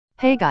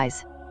Hey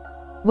guys!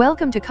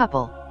 Welcome to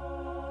Couple.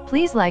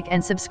 Please like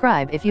and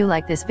subscribe if you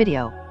like this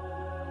video.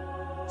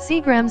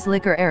 Seagram's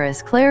liquor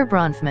heiress Claire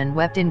Bronfman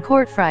wept in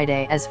court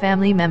Friday as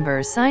family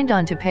members signed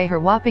on to pay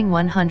her whopping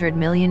 $100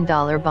 million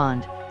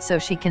bond, so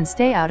she can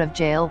stay out of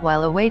jail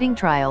while awaiting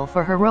trial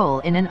for her role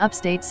in an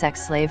upstate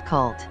sex slave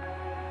cult.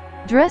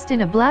 Dressed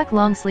in a black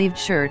long-sleeved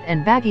shirt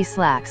and baggy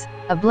slacks,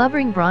 a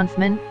blubbering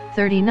Bronfman,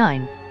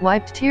 39,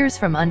 wiped tears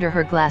from under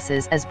her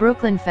glasses as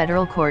Brooklyn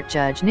federal court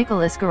judge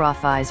Nicholas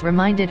Garofis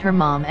reminded her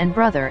mom and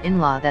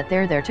brother-in-law that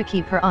they're there to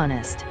keep her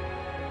honest.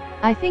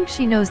 "I think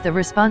she knows the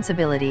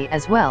responsibility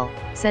as well,"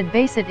 said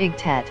Basit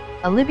Igtet,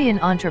 a Libyan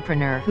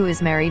entrepreneur who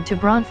is married to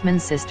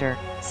Bronfman's sister,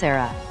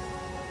 Sarah.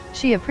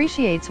 "She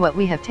appreciates what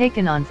we have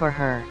taken on for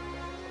her."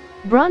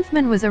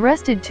 Bronfman was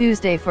arrested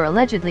Tuesday for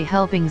allegedly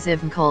helping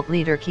NXIVM cult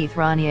leader Keith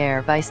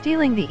Raniere by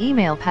stealing the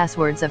email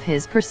passwords of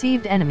his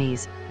perceived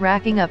enemies,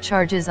 racking up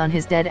charges on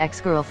his dead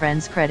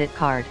ex-girlfriend's credit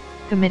card,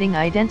 committing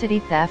identity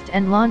theft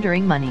and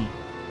laundering money.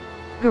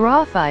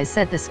 Garofis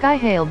set the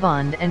sky-high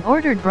bond and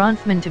ordered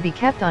Bronfman to be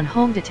kept on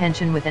home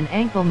detention with an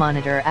ankle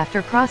monitor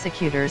after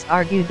prosecutors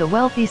argued the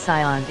wealthy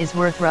scion is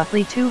worth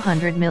roughly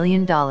 $200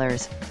 million,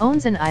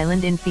 owns an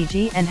island in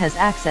Fiji and has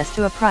access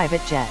to a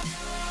private jet.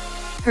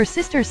 Her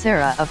sister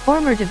Sarah, a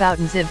former devout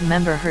NXIVM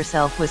member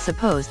herself, was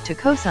supposed to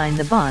co-sign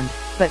the bond,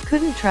 but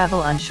couldn't travel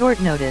on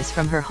short notice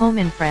from her home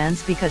in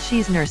France because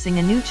she's nursing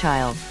a new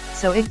child,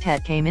 so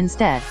Igtet came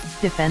instead,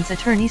 defense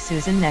attorney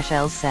Susan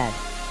Neschels said.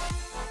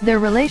 Their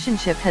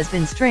relationship has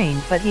been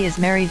strained, but he is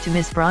married to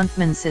Miss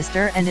Bronfman's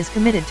sister and is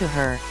committed to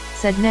her,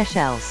 said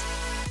Neschels.